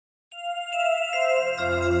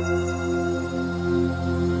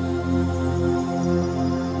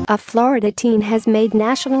A Florida teen has made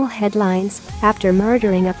national headlines after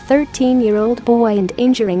murdering a 13-year-old boy and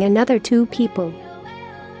injuring another 2 people.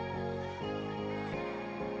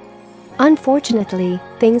 Unfortunately,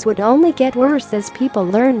 things would only get worse as people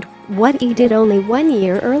learned what he did only 1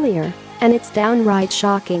 year earlier, and it's downright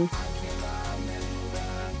shocking.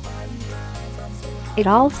 It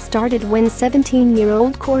all started when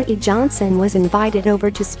 17-year-old Corey Johnson was invited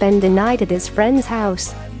over to spend the night at his friend's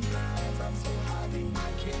house.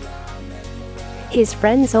 His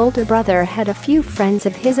friend's older brother had a few friends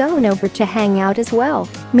of his own over to hang out as well,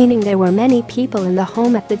 meaning there were many people in the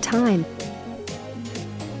home at the time.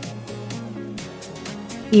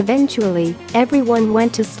 Eventually, everyone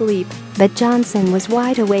went to sleep, but Johnson was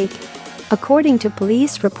wide awake. According to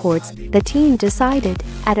police reports, the teen decided,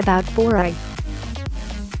 at about 4 a.m.,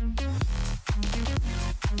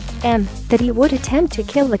 that he would attempt to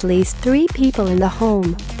kill at least 3 people in the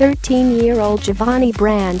home: 13-year-old Jovanni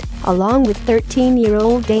Brand, along with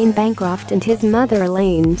 13-year-old Dane Bancroft and his mother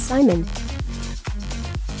Elaine Simon.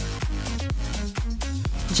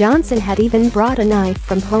 Johnson had even brought a knife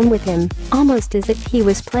from home with him, almost as if he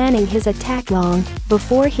was planning his attack long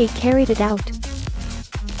before he carried it out.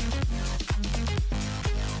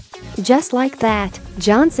 Just like that,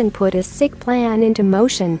 Johnson put a sick plan into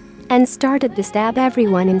motion and started to stab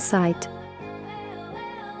everyone in sight.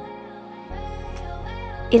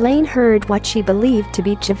 Elaine heard what she believed to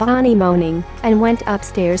be Jovanni moaning and went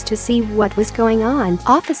upstairs to see what was going on.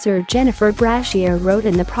 Officer Jennifer Brashear wrote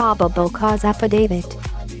in the probable cause affidavit.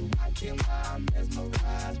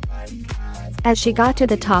 As she got to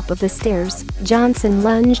the top of the stairs, Johnson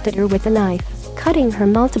lunged at her with a knife, cutting her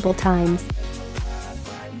multiple times.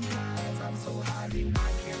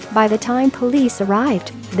 By the time police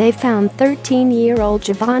arrived, they found 13-year-old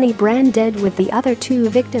Jovanni Brand dead with the other 2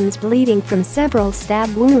 victims bleeding from several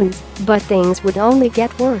stab wounds, but things would only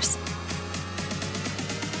get worse.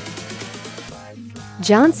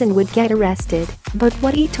 Johnson would get arrested, but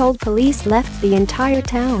what he told police left the entire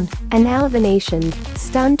town, and now the nation,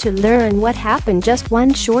 stunned to learn what happened just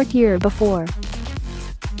 1 short year before.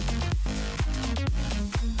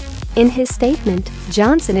 In his statement,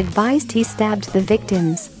 Johnson advised he stabbed the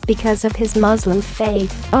victims because of his Muslim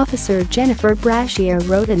faith, Officer Jennifer Brashear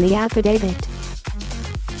wrote in the affidavit.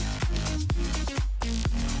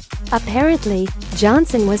 Apparently,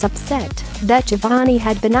 Johnson was upset that Jovanni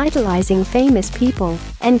had been idolizing famous people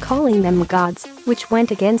and calling them gods, which went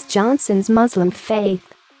against Johnson's Muslim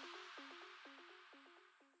faith.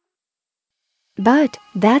 But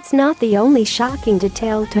that's not the only shocking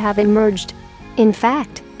detail to have emerged. In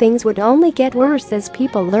fact, things would only get worse as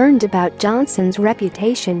people learned about Johnson's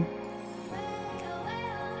reputation.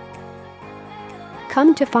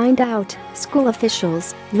 Come to find out, school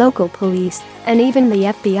officials, local police, and even the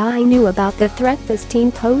FBI knew about the threat this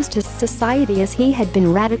teen posed to society, as he had been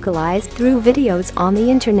radicalized through videos on the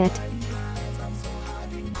internet.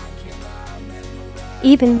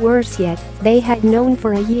 Even worse yet, they had known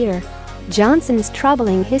for a year. Johnson's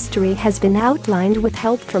troubling history has been outlined with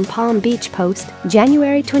help from Palm Beach Post,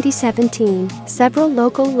 January 2017. Several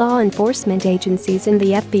local law enforcement agencies and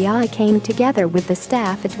the FBI came together with the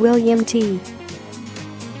staff at William T.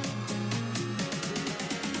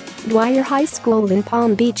 Dwyer High School in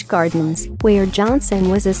Palm Beach Gardens, where Johnson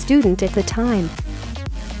was a student at the time.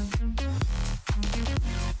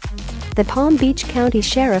 The Palm Beach County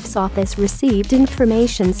Sheriff's Office received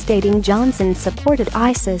information stating Johnson supported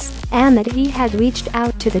ISIS and that he had reached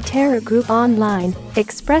out to the terror group online,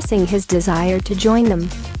 expressing his desire to join them.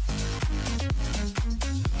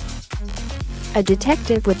 A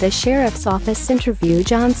detective with the sheriff's office interviewed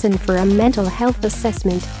Johnson for a mental health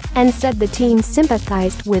assessment and said the teen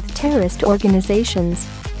sympathized with terrorist organizations.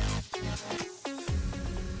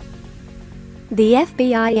 The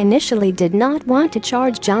FBI initially did not want to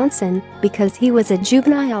charge Johnson because he was a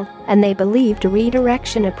juvenile, and they believed a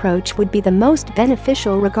redirection approach would be the most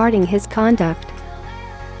beneficial regarding his conduct.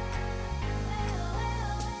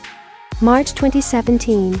 March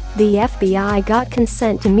 2017, the FBI got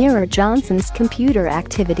consent to mirror Johnson's computer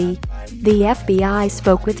activity. The FBI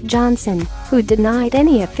spoke with Johnson, who denied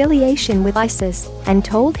any affiliation with ISIS, and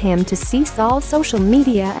told him to cease all social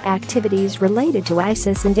media activities related to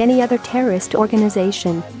ISIS and any other terrorist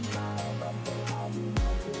organization.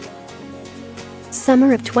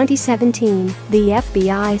 Summer of 2017, the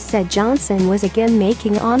FBI said Johnson was again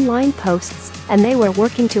making online posts, and they were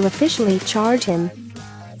working to officially charge him.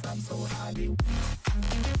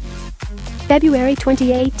 February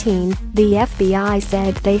 2018, the FBI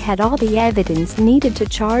said they had all the evidence needed to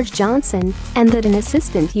charge Johnson and that an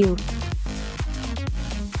assistant U.S.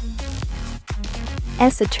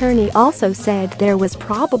 U.S. attorney also said there was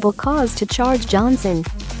probable cause to charge Johnson.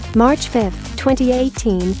 March 5,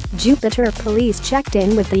 2018, Jupiter police checked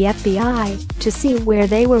in with the FBI to see where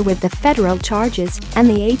they were with the federal charges, and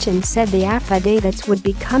the agent said the affidavits would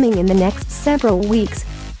be coming in the next several weeks.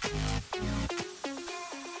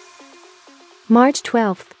 March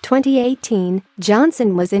 12, 2018,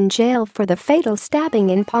 Johnson was in jail for the fatal stabbing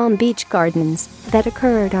in Palm Beach Gardens that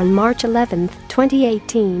occurred on March 11,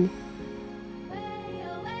 2018.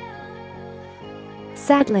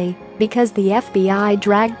 Sadly, because the FBI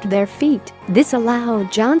dragged their feet, this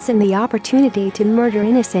allowed Johnson the opportunity to murder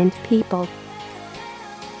innocent people.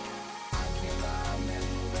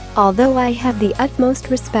 Although I have the utmost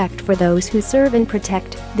respect for those who serve and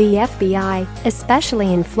protect, the FBI,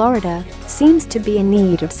 especially in Florida, seems to be in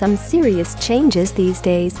need of some serious changes these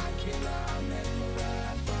days.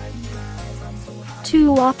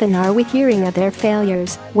 Too often are we hearing of their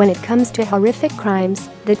failures when it comes to horrific crimes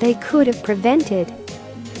that they could have prevented.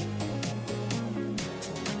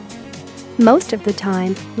 Most of the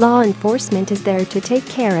time, law enforcement is there to take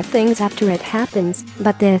care of things after it happens,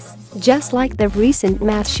 but this, just like the recent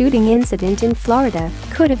mass shooting incident in Florida,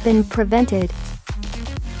 could have been prevented.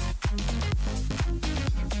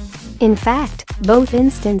 In fact, both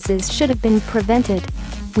instances should have been prevented.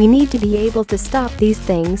 We need to be able to stop these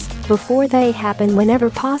things before they happen whenever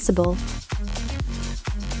possible.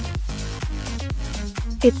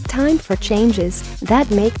 It's time for changes that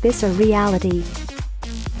make this a reality.